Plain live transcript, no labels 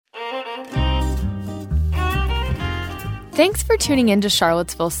Thanks for tuning in to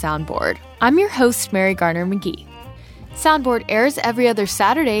Charlottesville Soundboard. I'm your host, Mary Garner McGee. Soundboard airs every other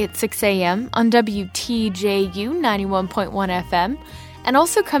Saturday at 6 a.m. on WTJU 91.1 FM and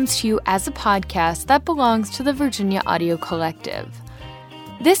also comes to you as a podcast that belongs to the Virginia Audio Collective.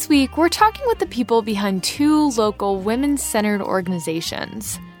 This week, we're talking with the people behind two local women-centered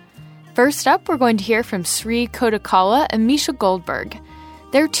organizations. First up, we're going to hear from Sri Kodakala and Misha Goldberg.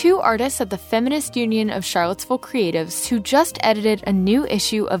 They're two artists at the Feminist Union of Charlottesville Creatives who just edited a new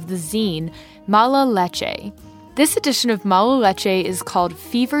issue of the zine, Mala Leche. This edition of Mala Leche is called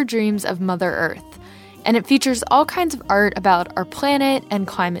Fever Dreams of Mother Earth, and it features all kinds of art about our planet and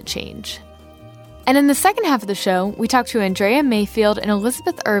climate change. And in the second half of the show, we talk to Andrea Mayfield and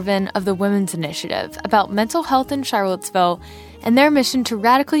Elizabeth Irvin of the Women's Initiative about mental health in Charlottesville and their mission to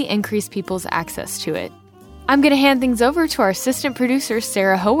radically increase people's access to it. I'm going to hand things over to our assistant producer,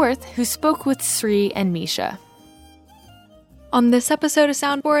 Sarah Howarth, who spoke with Sri and Misha. On this episode of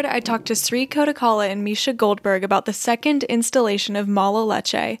Soundboard, I talked to Sri Kodakala and Misha Goldberg about the second installation of Mala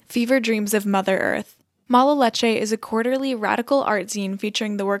Leche, Fever Dreams of Mother Earth. Mala Leche is a quarterly radical art zine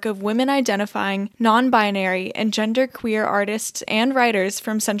featuring the work of women-identifying, non-binary, and genderqueer artists and writers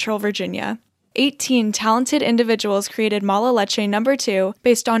from Central Virginia. 18 talented individuals created Mala Leche No. 2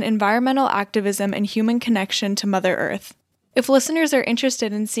 based on environmental activism and human connection to Mother Earth. If listeners are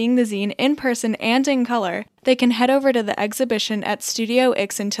interested in seeing the zine in person and in color, they can head over to the exhibition at Studio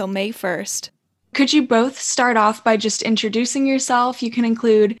Ix until May 1st. Could you both start off by just introducing yourself? You can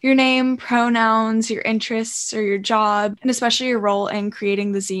include your name, pronouns, your interests, or your job, and especially your role in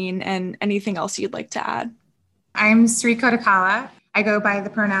creating the zine and anything else you'd like to add. I'm Sri Kodakala. I go by the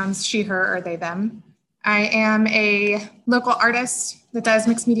pronouns she, her, or they, them. I am a local artist that does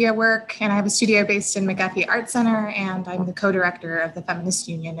mixed media work, and I have a studio based in McGuffey Art Center, and I'm the co-director of the Feminist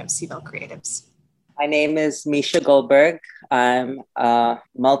Union of CVille Creatives. My name is Misha Goldberg. I'm a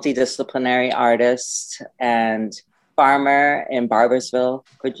multidisciplinary artist and farmer in Barboursville,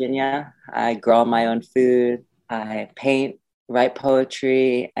 Virginia. I grow my own food. I paint, write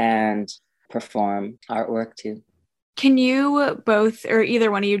poetry, and perform artwork too. Can you both, or either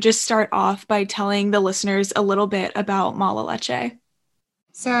one of you, just start off by telling the listeners a little bit about Mala Leche?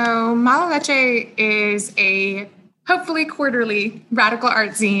 So Mala Leche is a hopefully quarterly radical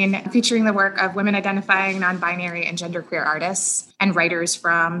art zine featuring the work of women identifying, non-binary, and genderqueer artists and writers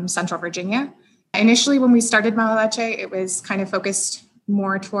from Central Virginia. Initially, when we started Mala Leche, it was kind of focused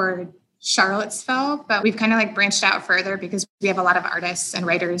more toward Charlottesville, but we've kind of branched out further because we have a lot of artists and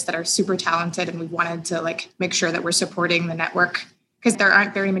writers that are super talented, and we wanted to make sure that we're supporting the network because there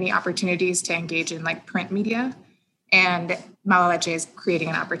aren't very many opportunities to engage in print media, and Mala Leche is creating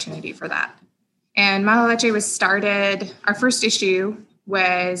an opportunity for that. And Mala Leche was started, our first issue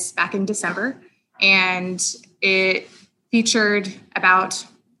was back in December, and it featured about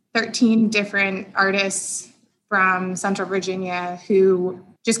 13 different artists from Central Virginia who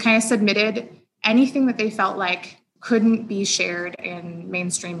just kind of submitted anything that they felt like couldn't be shared in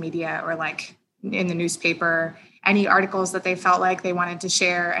mainstream media or in the newspaper, any articles that they felt like they wanted to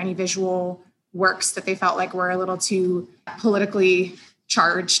share, any visual works that they felt like were a little too politically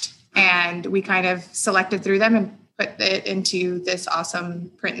charged. And we kind of selected through them and put it into this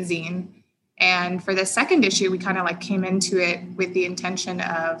awesome print zine. And for the second issue, we kind of came into it with the intention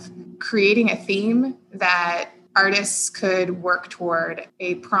of creating a theme that artists could work toward,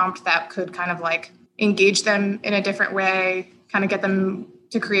 a prompt that could kind of engage them in a different way, kind of get them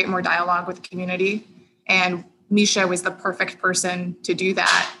to create more dialogue with the community. And Misha was the perfect person to do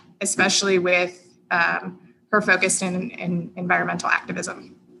that, especially with her focus in environmental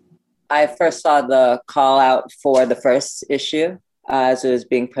activism. I first saw the call out for the first issue as it was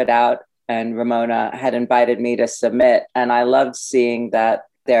being put out, and Ramona had invited me to submit. And I loved seeing that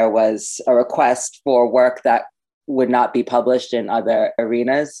there was a request for work that would not be published in other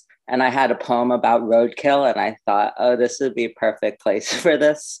arenas. And I had a poem about roadkill, and I thought, oh, this would be a perfect place for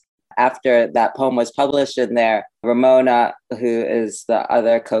this. After that poem was published in there, Ramona, who is the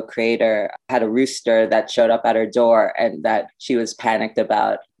other co-creator, had a rooster that showed up at her door and that she was panicked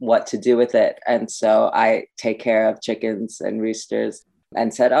about what to do with it. And so I take care of chickens and roosters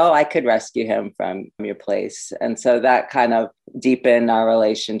and said, oh, I could rescue him from your place. And so that kind of deepened our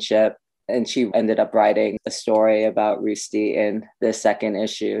relationship. And she ended up writing a story about Roosty in the second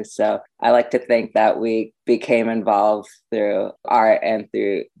issue. So I like to think that we became involved through art and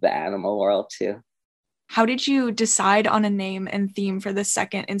through the animal world too. How did you decide on a name and theme for the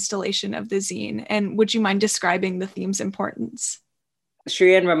second installation of the zine? And would you mind describing the theme's importance?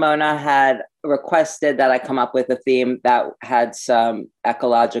 Sri and Ramona had requested that I come up with a theme that had some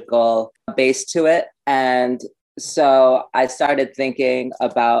ecological base to it. And So I started thinking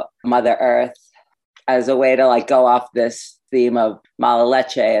about Mother Earth as a way to like go off this theme of mala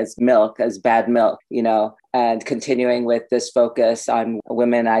leche as milk, as bad milk, and continuing with this focus on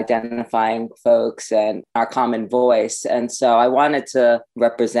women identifying folks and our common voice. And so I wanted to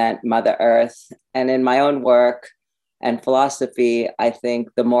represent Mother Earth. And in my own work and philosophy, I think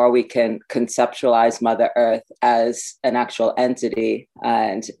the more we can conceptualize Mother Earth as an actual entity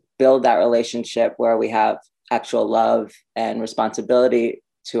and build that relationship where we have actual love and responsibility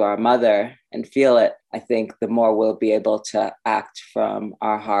to our mother and feel it, I think the more we'll be able to act from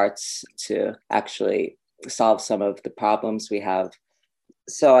our hearts to actually solve some of the problems we have.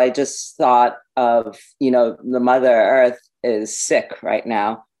 So I just thought of, the Mother Earth is sick right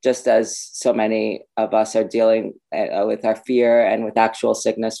now, just as so many of us are dealing with our fear and with actual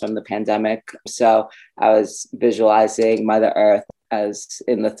sickness from the pandemic. So I was visualizing Mother Earth as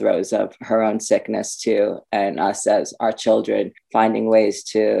in the throes of her own sickness too, and us as our children finding ways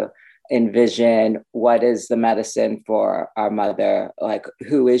to envision what is the medicine for our mother, like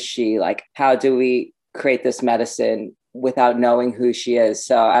who is she, like how do we create this medicine without knowing who she is.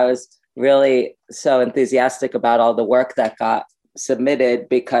 So I was really so enthusiastic about all the work that got submitted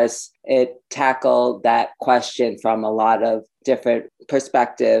because it tackled that question from a lot of different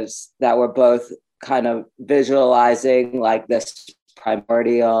perspectives that were both kind of visualizing like this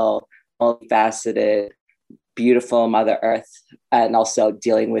primordial, multifaceted, beautiful Mother Earth, and also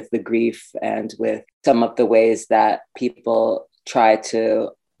dealing with the grief and with some of the ways that people try to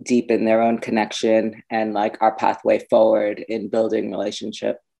deepen their own connection and like our pathway forward in building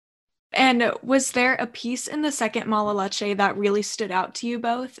relationship. And was there a piece in the second Mala Leche that really stood out to you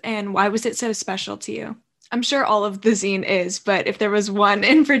both? And why was it so special to you? I'm sure all of the zine is, but if there was one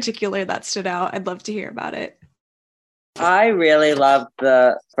in particular that stood out, I'd love to hear about it. I really loved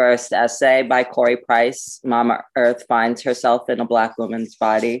the first essay by Corey Price, Mama Earth Finds Herself in a Black Woman's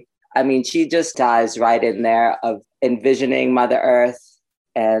Body. I mean, she just dives right in there of envisioning Mother Earth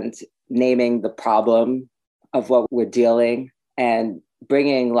and naming the problem of what we're dealing and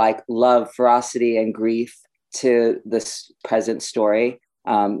bringing like love, ferocity, and grief to this present story.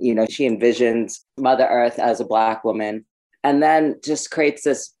 She envisions Mother Earth as a Black woman and then just creates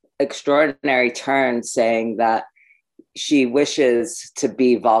this extraordinary turn saying that she wishes to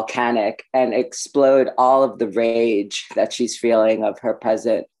be volcanic and explode all of the rage that she's feeling of her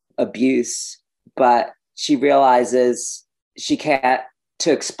present abuse. But she realizes she can't,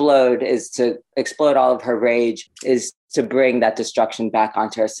 to explode all of her rage is to bring that destruction back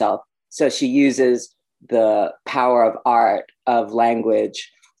onto herself. So she uses the power of art, of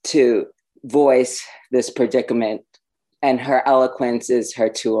language to voice this predicament, and her eloquence is her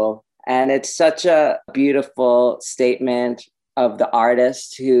tool. And it's such a beautiful statement of the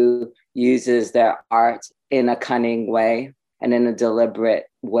artist who uses their art in a cunning way and in a deliberate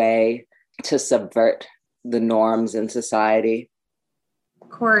way to subvert the norms in society.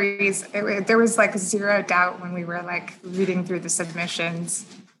 There was like zero doubt when we were like reading through the submissions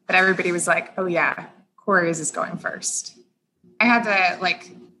that everybody was like, oh yeah, Corey's is going first. I had the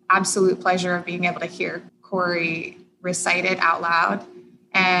like absolute pleasure of being able to hear Corey recite it out loud,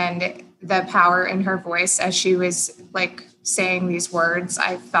 and the power in her voice as she was like saying these words,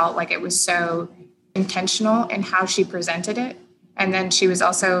 I felt like it was so intentional in how she presented it. And then she was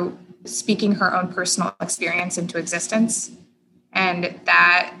also speaking her own personal experience into existence. And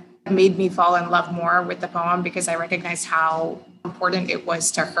that made me fall in love more with the poem because I recognized how important it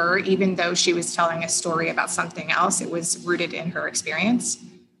was to her, even though she was telling a story about something else. It was rooted in her experience.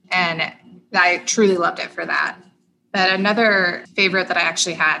 And I truly loved it for that. But another favorite that I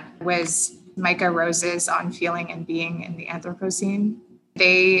actually had was Micah Rose's On Feeling and Being in the Anthropocene.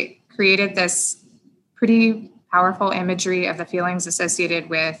 They created this pretty powerful imagery of the feelings associated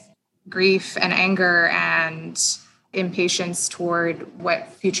with grief and anger and impatience toward what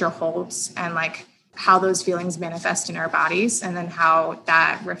future holds, and like how those feelings manifest in our bodies, and then how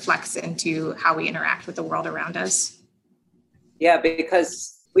that reflects into how we interact with the world around us. Yeah,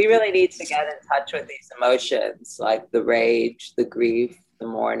 because we really need to get in touch with these emotions, like the rage, the grief, the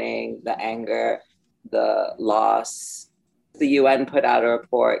mourning, the anger, the loss. The UN put out a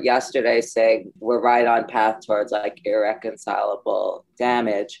report yesterday saying we're right on path towards like irreconcilable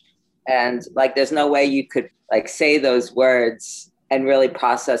damage. And like, there's no way you could like say those words and really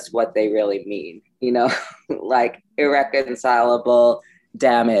process what they really mean, like irreconcilable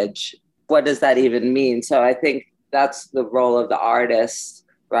damage. What does that even mean? So I think that's the role of the artist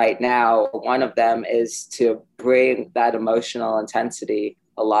right now. One of them is to bring that emotional intensity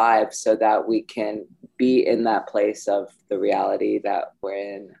alive so that we can be in that place of the reality that we're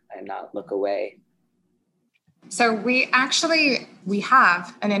in and not look away. So we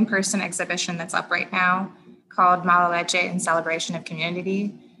have an in-person exhibition that's up right now called Mala Leche in Celebration of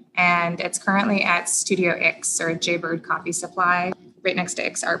Community. And it's currently at Studio Ix, or Jaybird Coffee Supply, right next to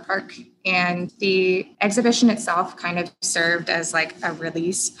Ix Art Park. And the exhibition itself kind of served as like a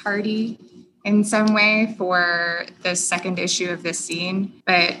release party in some way for the second issue of this zine.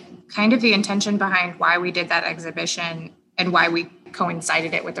 But kind of the intention behind why we did that exhibition and why we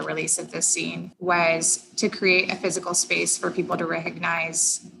coincided it with the release of this zine was to create a physical space for people to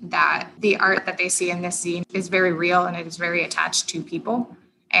recognize that the art that they see in this zine is very real and it is very attached to people.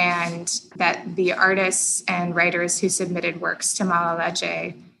 And that the artists and writers who submitted works to Mala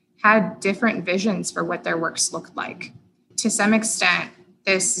Leche had different visions for what their works looked like. To some extent,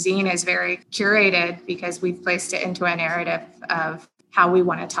 this zine is very curated because we've placed it into a narrative of how we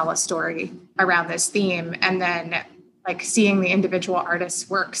want to tell a story around this theme. And then like seeing the individual artists'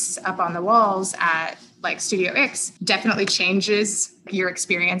 works up on the walls at like Studio Ix definitely changes your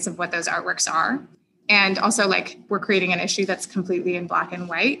experience of what those artworks are. And also, like, we're creating an issue that's completely in black and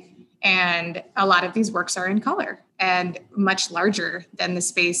white. And a lot of these works are in color and much larger than the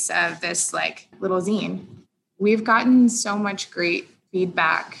space of this, like, little zine. We've gotten so much great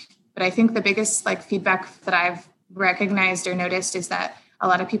feedback. But I think the biggest, like, feedback that I've recognized or noticed is that a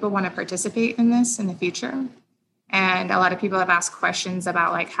lot of people want to participate in this in the future. And a lot of people have asked questions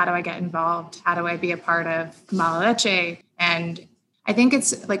about, like, how do I get involved? How do I be a part of Mala Leche? And I think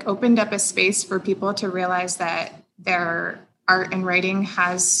it's like opened up a space for people to realize that their art and writing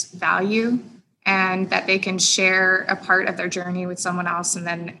has value and that they can share a part of their journey with someone else and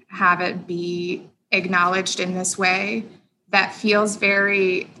then have it be acknowledged in this way that feels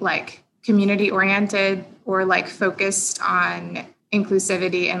very like community oriented or like focused on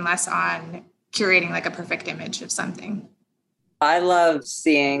inclusivity and less on curating like a perfect image of something. I love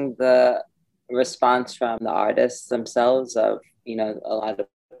seeing the response from the artists themselves of, you know, a lot of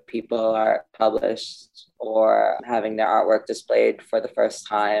people are published or having their artwork displayed for the first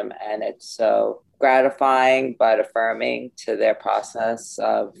time. And it's so gratifying, but affirming to their process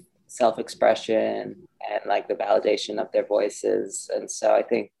of self-expression and like the validation of their voices. And so I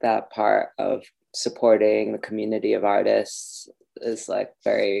think that part of supporting the community of artists is like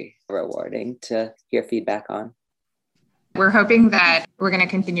very rewarding to hear feedback on. We're hoping that we're going to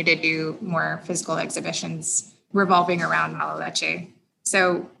continue to do more physical exhibitions revolving around Mala Leche.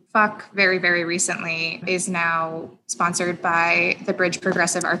 So FUCK very, very recently is now sponsored by the Bridge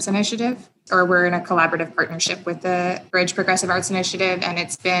Progressive Arts Initiative, or we're in a collaborative partnership with the Bridge Progressive Arts Initiative. And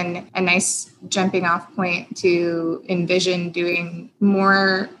it's been a nice jumping off point to envision doing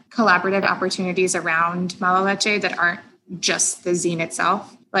more collaborative opportunities around Mala Leche that aren't just the zine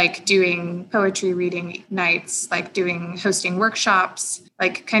itself, like doing poetry reading nights, like hosting workshops,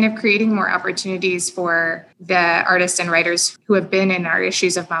 like kind of creating more opportunities for the artists and writers who have been in our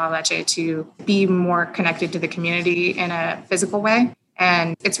issues of Mala Leche to be more connected to the community in a physical way.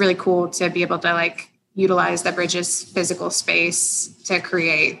 And it's really cool to be able to like utilize the Bridge's physical space to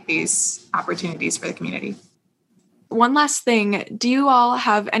create these opportunities for the community. One last thing, do you all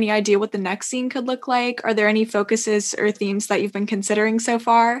have any idea what the next scene could look like? Are there any focuses or themes that you've been considering so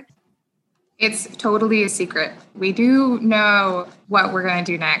far? It's totally a secret. We do know what we're going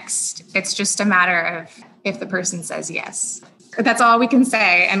to do next. It's just a matter of if the person says yes. That's all we can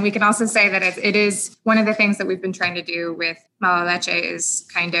say. And we can also say that it is one of the things that we've been trying to do with Mala Leche is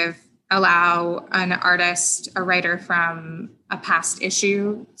kind of allow an artist, a writer from a past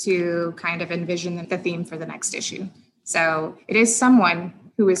issue to kind of envision the theme for the next issue. So it is someone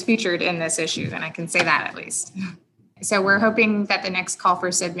who is featured in this issue, and I can say that at least. So we're hoping that the next call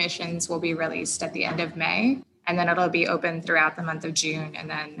for submissions will be released at the end of May, and then it'll be open throughout the month of June, and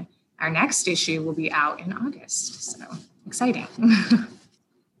then our next issue will be out in August. So exciting.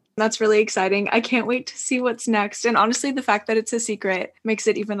 That's really exciting. I can't wait to see what's next. And honestly, the fact that it's a secret makes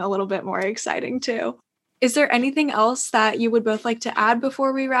it even a little bit more exciting too. Is there anything else that you would both like to add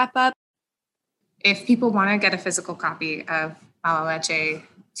before we wrap up? If people want to get a physical copy of Mala Leche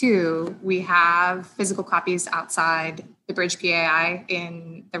too, we have physical copies outside the Bridge PAI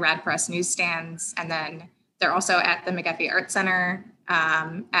in the Rad Press newsstands. And then they're also at the McGuffey Art Center,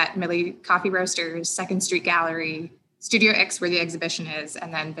 at Millie Coffee Roasters, 2nd Street Gallery, Studio Ix, where the exhibition is,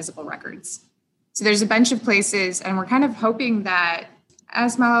 and then Visible Records. So there's a bunch of places, and we're kind of hoping that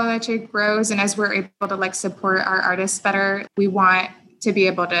as Mala Leche grows and as we're able to like support our artists better, we want to be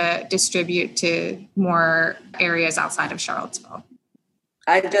able to distribute to more areas outside of Charlottesville.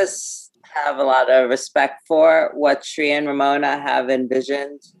 I just have a lot of respect for what Shri and Ramona have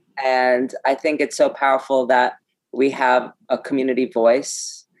envisioned. And I think it's so powerful that we have a community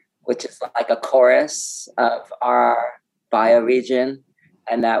voice which is like a chorus of our bioregion,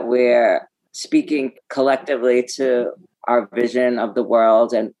 and that we're speaking collectively to our vision of the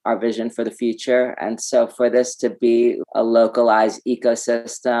world and our vision for the future. And so for this to be a localized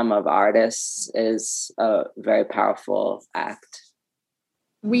ecosystem of artists is a very powerful act.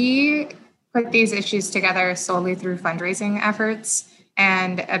 We put these issues together solely through fundraising efforts.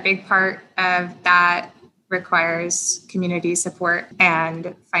 And a big part of that requires community support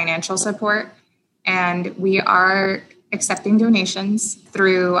and financial support. And we are accepting donations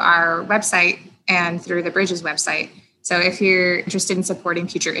through our website and through the Bridges website. So if you're interested in supporting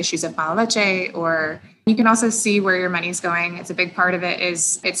future issues of Mala Leche, or you can also see where your money's going. It's a big part of it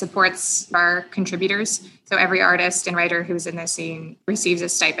is it supports our contributors. So every artist and writer who's in the scene receives a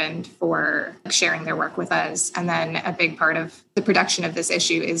stipend for sharing their work with us. And then a big part of the production of this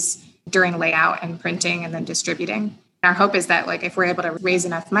issue is during layout and printing and then distributing. Our hope is that if we're able to raise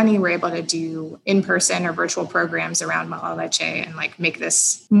enough money, we're able to do in-person or virtual programs around Mala Leche and make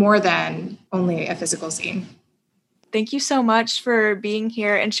this more than only a physical zine. Thank you so much for being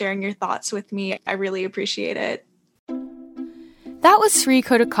here and sharing your thoughts with me. I really appreciate it. That was Sri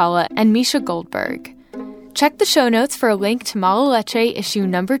Kodakala and Misha Goldberg. Check the show notes for a link to Mala Leche issue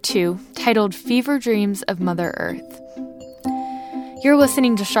number 2, titled Fever Dreams of Mother Earth. You're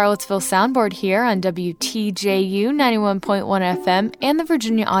listening to Charlottesville Soundboard here on WTJU 91.1 FM and the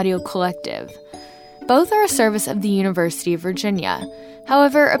Virginia Audio Collective. Both are a service of the University of Virginia.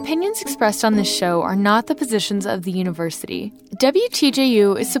 However, opinions expressed on this show are not the positions of the university.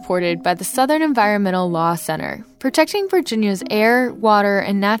 WTJU is supported by the Southern Environmental Law Center, protecting Virginia's air, water,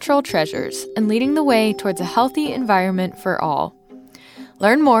 and natural treasures and leading the way towards a healthy environment for all.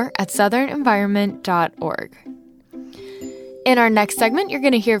 Learn more at southernenvironment.org. In our next segment, you're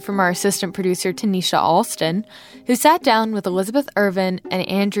going to hear from our assistant producer, Tanisha Alston, who sat down with Elizabeth Irvin and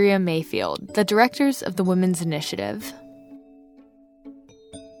Andrea Mayfield, the directors of the Women's Initiative.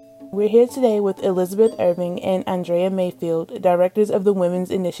 We're here today with Elizabeth Irving and Andrea Mayfield, directors of the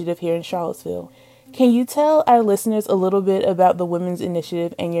Women's Initiative here in Charlottesville. Can you tell our listeners a little bit about the Women's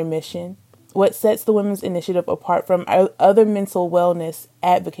Initiative and your mission? What sets the Women's Initiative apart from other mental wellness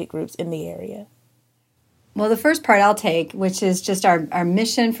advocate groups in the area? Well, the first part I'll take, which is just our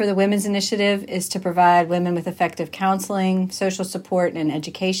mission for the Women's Initiative, is to provide women with effective counseling, social support, and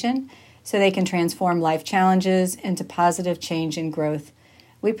education so they can transform life challenges into positive change and growth.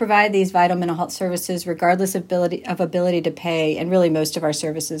 We provide these vital mental health services regardless of ability to pay, and really most of our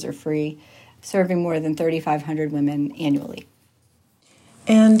services are free, serving more than 3,500 women annually.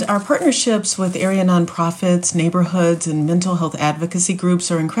 And our partnerships with area nonprofits, neighborhoods, and mental health advocacy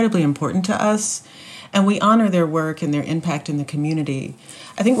groups are incredibly important to us. And we honor their work and their impact in the community.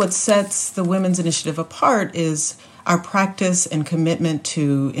 I think what sets the Women's Initiative apart is our practice and commitment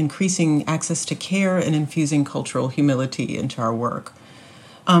to increasing access to care and infusing cultural humility into our work.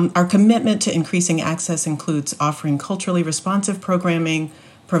 Our commitment to increasing access includes offering culturally responsive programming,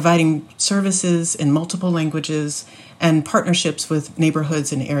 providing services in multiple languages, and partnerships with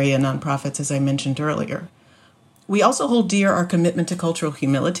neighborhoods and area nonprofits, as I mentioned earlier. We also hold dear our commitment to cultural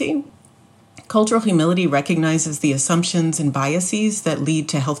humility. Cultural humility recognizes the assumptions and biases that lead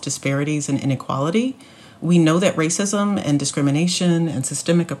to health disparities and inequality. We know that racism and discrimination and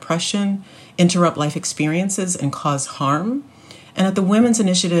systemic oppression interrupt life experiences and cause harm. And at the Women's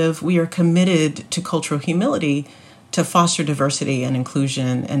Initiative, we are committed to cultural humility to foster diversity and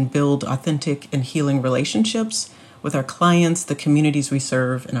inclusion and build authentic and healing relationships with our clients, the communities we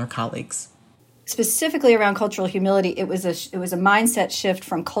serve, and our colleagues. Specifically around cultural humility, it was a mindset shift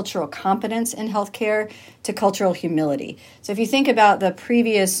from cultural competence in healthcare to cultural humility. So if you think about the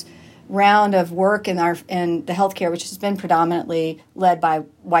previous round of work in the healthcare, which has been predominantly led by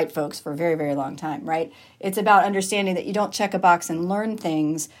white folks for a very, very long time, right? It's about understanding that you don't check a box and learn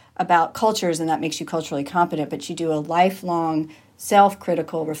things about cultures and that makes you culturally competent, but you do a lifelong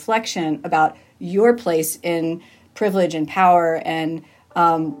self-critical reflection about your place in privilege and power and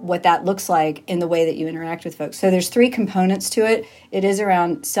what that looks like in the way that you interact with folks. So there's 3 components to it. It is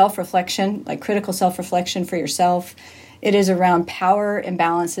around self-reflection, like critical self-reflection for yourself. It is around power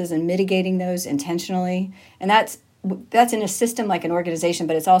imbalances and mitigating those intentionally. And that's in a system like an organization,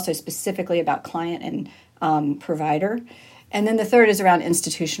 but it's also specifically about client and provider. And then the third is around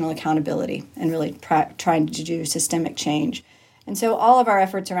institutional accountability and really trying to do systemic change. And so all of our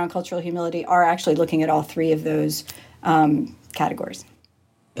efforts around cultural humility are actually looking at all 3 of those categories.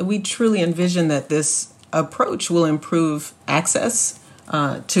 We truly envision that this approach will improve access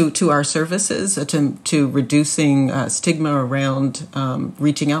to our services, to reducing stigma around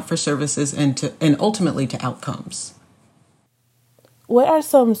reaching out for services, and ultimately to outcomes. What are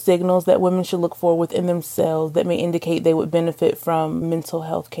some signals that women should look for within themselves that may indicate they would benefit from mental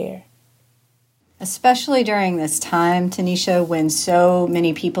health care? Especially during this time, Tanisha, when so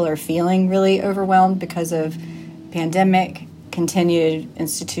many people are feeling really overwhelmed because of pandemic, continued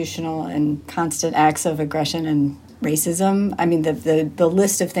institutional and constant acts of aggression and racism. I mean, the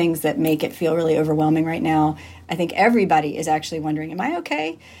list of things that make it feel really overwhelming right now, I think everybody is actually wondering, am I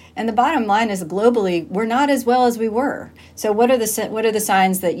okay? And the bottom line is, globally, we're not as well as we were. So what are the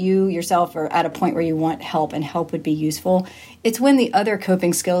signs that you yourself are at a point where you want help and help would be useful? It's when the other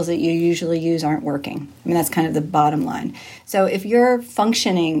coping skills that you usually use aren't working. I mean, that's kind of the bottom line. So if your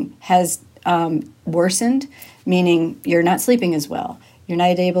functioning has worsened, meaning you're not sleeping as well, you're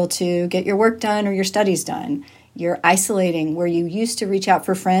not able to get your work done or your studies done, you're isolating where you used to reach out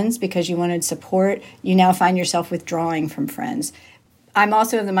for friends because you wanted support, you now find yourself withdrawing from friends. I'm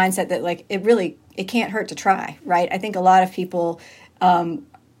also of the mindset that it can't hurt to try, right? I think a lot of people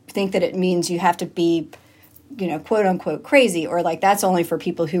think that it means you have to be, quote unquote crazy, or like that's only for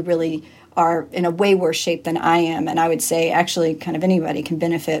people who really are in a way worse shape than I am. And I would say actually kind of anybody can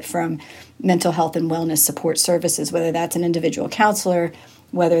benefit from mental health and wellness support services, whether that's an individual counselor,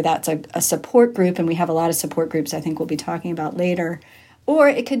 whether that's a support group, and we have a lot of support groups I think we'll be talking about later. Or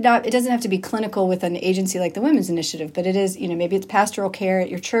it doesn't have to be clinical with an agency like the Women's Initiative, but it is, maybe it's pastoral care at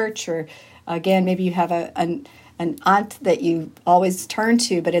your church, or again, maybe you have an aunt that you always turn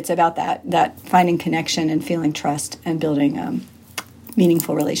to, but it's about that finding connection and feeling trust and building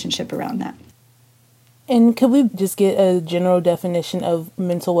meaningful relationship around that. And could we just get a general definition of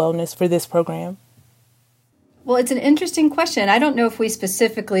mental wellness for this program? Well, it's an interesting question. I don't know if we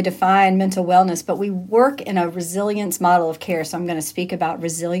specifically define mental wellness, but we work in a resilience model of care. So I'm going to speak about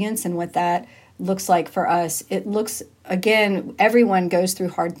resilience and what that looks like for us. It looks, again, everyone goes through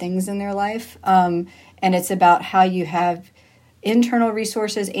hard things in their life. And it's about how you have internal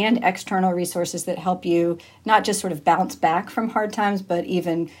resources and external resources that help you not just sort of bounce back from hard times, but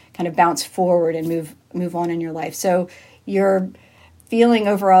even kind of bounce forward and move on in your life. So you're feeling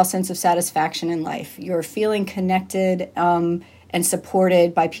overall sense of satisfaction in life. You're feeling connected and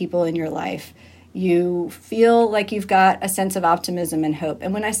supported by people in your life. You feel like you've got a sense of optimism and hope.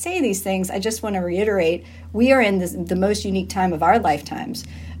 And when I say these things, I just want to reiterate, we are in the most unique time of our lifetimes,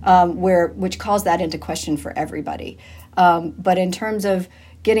 which calls that into question for everybody. But in terms of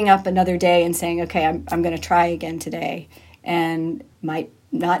getting up another day and saying, okay, I'm going to try again today, and might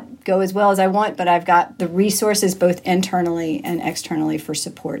not go as well as I want, but I've got the resources both internally and externally for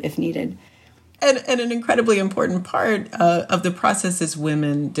support if needed. And an incredibly important part of the process is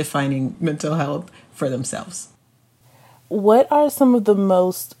women defining mental health for themselves. What are some of the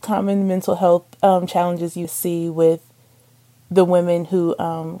most common mental health challenges you see with the women who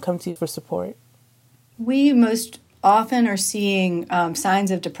come to you for support? We most often are seeing signs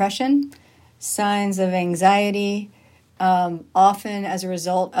of depression, signs of anxiety, often as a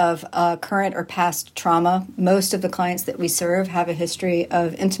result of current or past trauma. Most of the clients that we serve have a history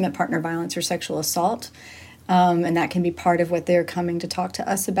of intimate partner violence or sexual assault, and that can be part of what they're coming to talk to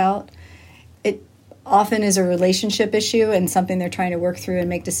us about. It often is a relationship issue and something they're trying to work through and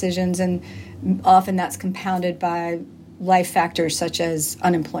make decisions, and often that's compounded by life factors such as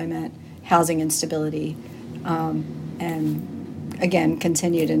unemployment, housing instability, and again,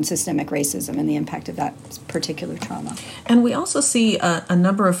 continued and systemic racism and the impact of that particular trauma. And we also see a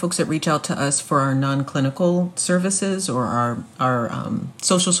number of folks that reach out to us for our non-clinical services or our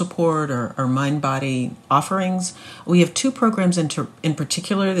social support or our mind-body offerings. We have two programs in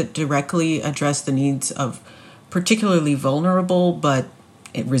particular that directly address the needs of particularly vulnerable but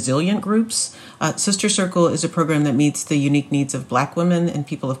resilient groups. Sister Circle is a program that meets the unique needs of Black women and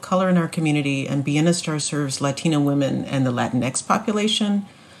people of color in our community, and Bienestar serves Latino women and the Latinx population.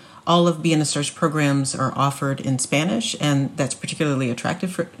 All of Bienestar's programs are offered in Spanish, and that's particularly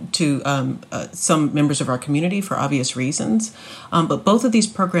attractive to some members of our community for obvious reasons. But both of these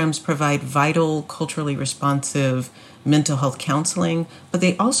programs provide vital, culturally responsive mental health counseling, but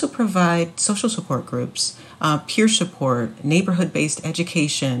they also provide social support groups, peer support, neighborhood-based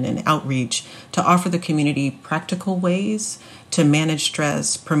education and outreach to offer the community practical ways to manage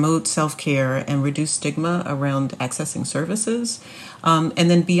stress, promote self-care, and reduce stigma around accessing services. And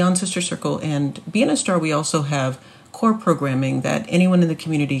then beyond Sister Circle and Bienestar, we also have core programming that anyone in the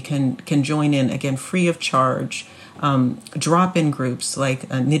community can join in, again, free of charge. Drop-in groups like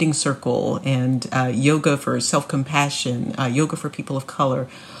Knitting Circle and yoga for self-compassion, yoga for people of color.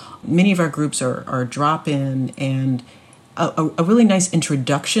 Many of our groups are drop-in and a really nice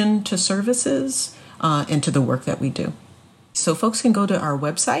introduction to services and to the work that we do. So folks can go to our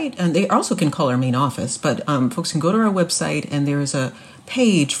website, and they also can call our main office, but folks can go to our website, and there's a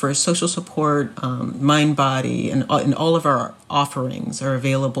page for social support, mind, body, and all of our offerings are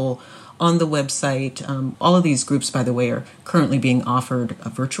available on the website. All of these groups, by the way, are currently being offered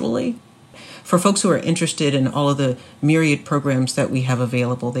virtually. For folks who are interested in all of the myriad programs that we have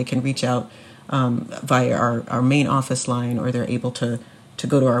available, they can reach out via our main office line, or they're able to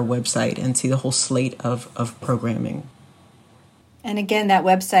go to our website and see the whole slate of programming. And again, that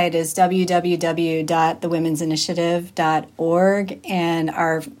website is www.thewomen'sinitiative.org. And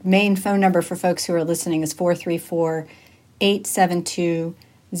our main phone number for folks who are listening is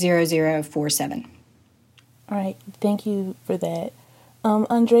 434-872-0047. All right. Thank you for that.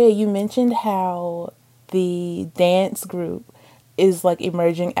 Andrea, you mentioned how the dance group is like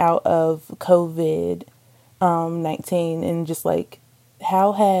emerging out of COVID-19 and just like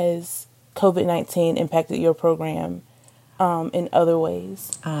how has COVID-19 impacted your program in other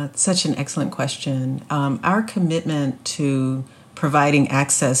ways? Such an excellent question. Our commitment to providing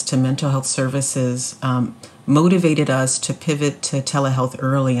access to mental health services motivated us to pivot to telehealth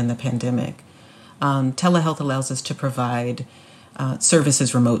early in the pandemic. Telehealth allows us to provide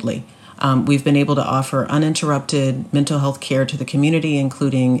services remotely. We've been able to offer uninterrupted mental health care to the community,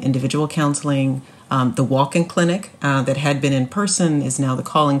 including individual counseling. The walk-in clinic that had been in person is now the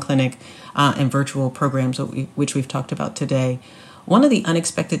call-in clinic, and virtual programs, which we've talked about today. One of the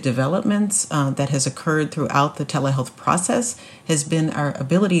unexpected developments that has occurred throughout the telehealth process has been our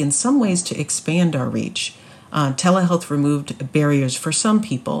ability in some ways to expand our reach. Telehealth removed barriers for some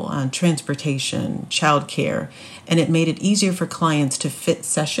people on transportation, childcare, and it made it easier for clients to fit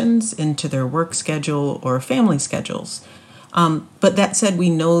sessions into their work schedule or family schedules. But that said, we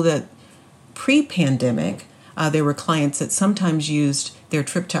know that pre-pandemic, there were clients that sometimes used their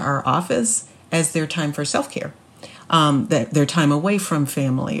trip to our office as their time for self-care, their time away from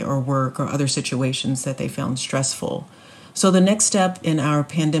family or work or other situations that they found stressful. So the next step in our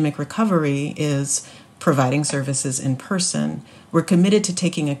pandemic recovery is providing services in person. We're committed to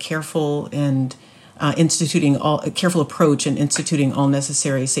taking a careful and careful approach and instituting all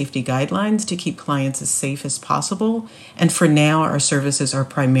necessary safety guidelines to keep clients as safe as possible. And for now, our services are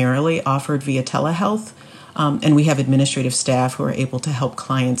primarily offered via telehealth, and we have administrative staff who are able to help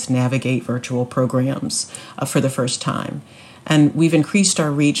clients navigate virtual programs for the first time. And we've increased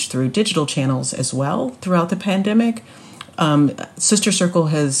our reach through digital channels as well throughout the pandemic. Sister Circle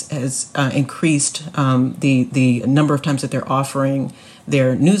has increased the number of times that they're offering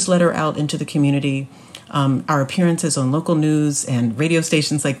their newsletter out into the community. Our appearances on local news and radio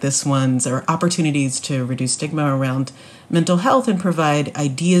stations like this one's are opportunities to reduce stigma around mental health and provide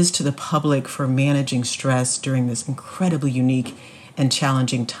ideas to the public for managing stress during this incredibly unique and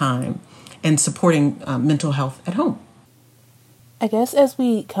challenging time, and supporting mental health at home. I guess as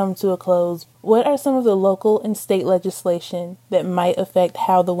we come to a close, what are some of the local and state legislation that might affect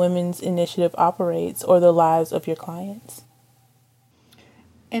how the Women's Initiative operates or the lives of your clients?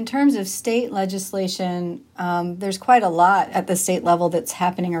 In terms of state legislation, there's quite a lot at the state level that's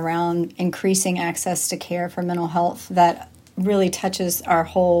happening around increasing access to care for mental health that really touches our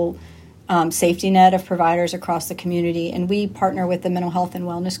whole safety net of providers across the community. And we partner with the Mental Health and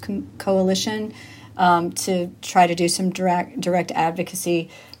Wellness Coalition to try to do some direct advocacy.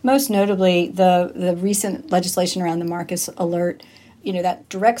 Most notably, the recent legislation around the Marcus Alert, that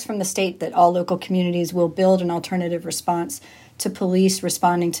directs from the state that all local communities will build an alternative response to police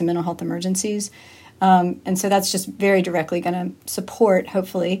responding to mental health emergencies. And so that's just very directly going to support,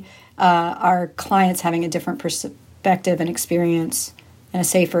 hopefully, our clients having a different perspective and experience and a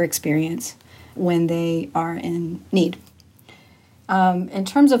safer experience when they are in need. In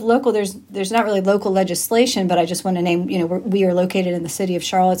terms of local, there's not really local legislation, but I just want to name, we are located in the city of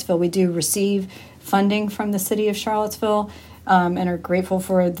Charlottesville. We do receive funding from the city of Charlottesville and are grateful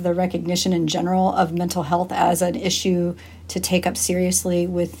for the recognition in general of mental health as an issue to take up seriously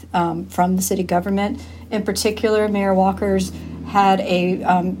with from the city government. In particular, Mayor Walker's had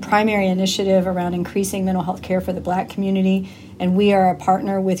a primary initiative around increasing mental health care for the Black community, and we are a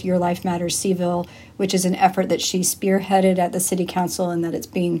partner with Your Life Matters Seville, which is an effort that she spearheaded at the City Council and that it's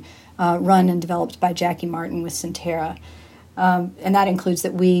being run and developed by Jackie Martin with Centera. And that includes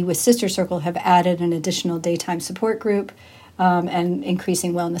that we, with Sister Circle, have added an additional daytime support group and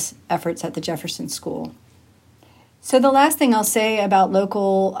increasing wellness efforts at the Jefferson School. So the last thing I'll say about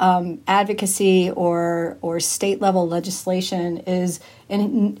local advocacy or state-level legislation is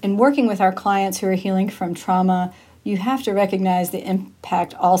in working with our clients who are healing from trauma, you have to recognize the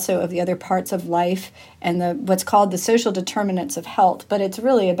impact also of the other parts of life and what's called the social determinants of health. But it's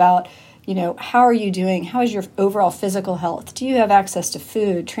really about, How are you doing? How is your overall physical health? Do you have access to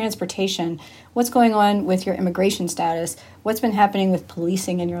food, transportation? What's going on with your immigration status? What's been happening with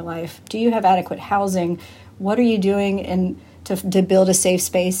policing in your life? Do you have adequate housing? What are you doing to build a safe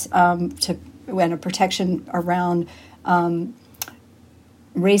space and a protection around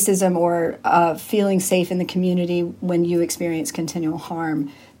racism or feeling safe in the community when you experience continual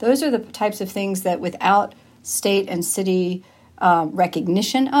harm? Those are the types of things that without state and city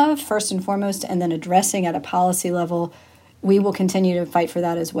recognition of, first and foremost, and then addressing at a policy level, we will continue to fight for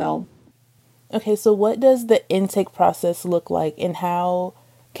that as well. Okay, so what does the intake process look like, and how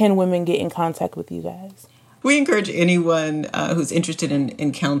can women get in contact with you guys? We encourage anyone who's interested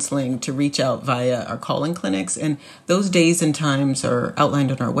in counseling to reach out via our call-in clinics. And those days and times are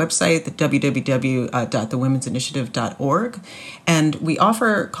outlined on our website, the www.thewomensinitiative.org. And we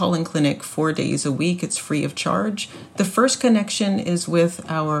offer call-in clinic 4 days a week. It's free of charge. The first connection is with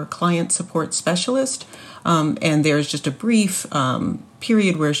our client support specialist. And there's just a brief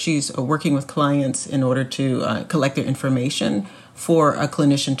period where she's working with clients in order to collect their information for a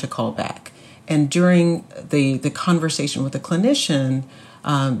clinician to call back. And during the conversation with the clinician,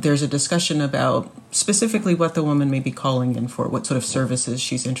 there's a discussion about specifically what the woman may be calling in for, what sort of services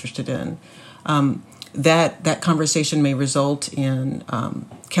she's interested in. That conversation may result in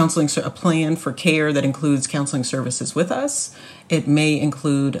counseling, a plan for care that includes counseling services with us. It may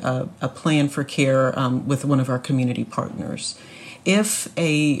include a plan for care with one of our community partners. If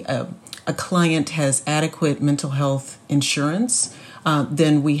a client has adequate mental health insurance,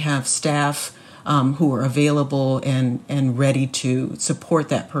 then we have staff who are available and ready to support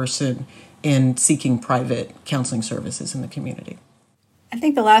that person in seeking private counseling services in the community. I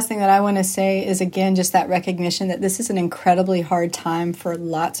think the last thing that I want to say is, again, just that recognition that this is an incredibly hard time for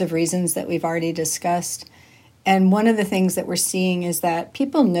lots of reasons that we've already discussed. And one of the things that we're seeing is that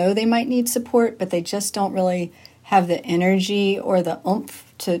people know they might need support, but they just don't really have the energy or the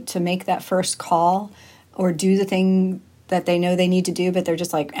oomph to make that first call or do the thing that they know they need to do, but they're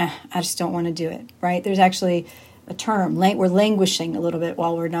just like, I just don't want to do it, right? There's actually a term, we're languishing a little bit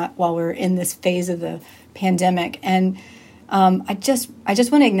while we're in this phase of the pandemic. And I just want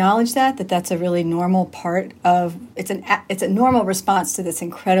to acknowledge that's a really normal part of, it's a normal response to this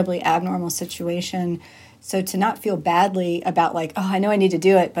incredibly abnormal situation. So to not feel badly about I know I need to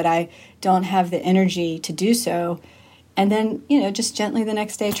do it, but I don't have the energy to do so. And then, just gently the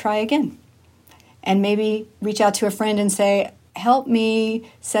next day, try again. And maybe reach out to a friend and say, help me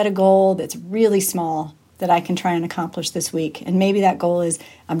set a goal that's really small that I can try and accomplish this week. And maybe that goal is,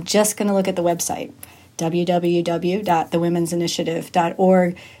 I'm just going to look at the website,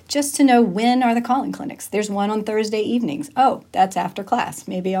 www.thewomensinitiative.org, just to know when are the calling clinics. There's one on Thursday evenings. Oh, that's after class.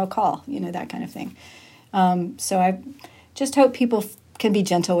 Maybe I'll call, that kind of thing. So I just hope people can be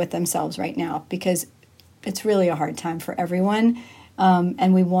gentle with themselves right now, because it's really a hard time for everyone.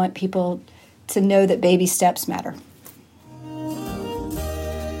 And we want people to know that baby steps matter.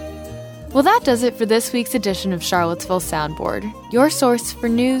 Well, that does it for this week's edition of Charlottesville Soundboard, your source for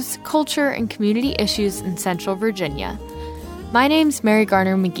news, culture, and community issues in Central Virginia. My name's Mary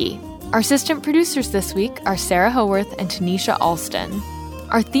Garner McGee. Our assistant producers this week are Sarah Howarth and Tanisha Alston.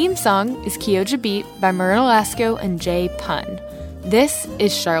 Our theme song is Kioja Beat by Marin Alasko and Jay Pun. This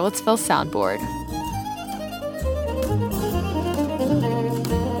is Charlottesville Soundboard.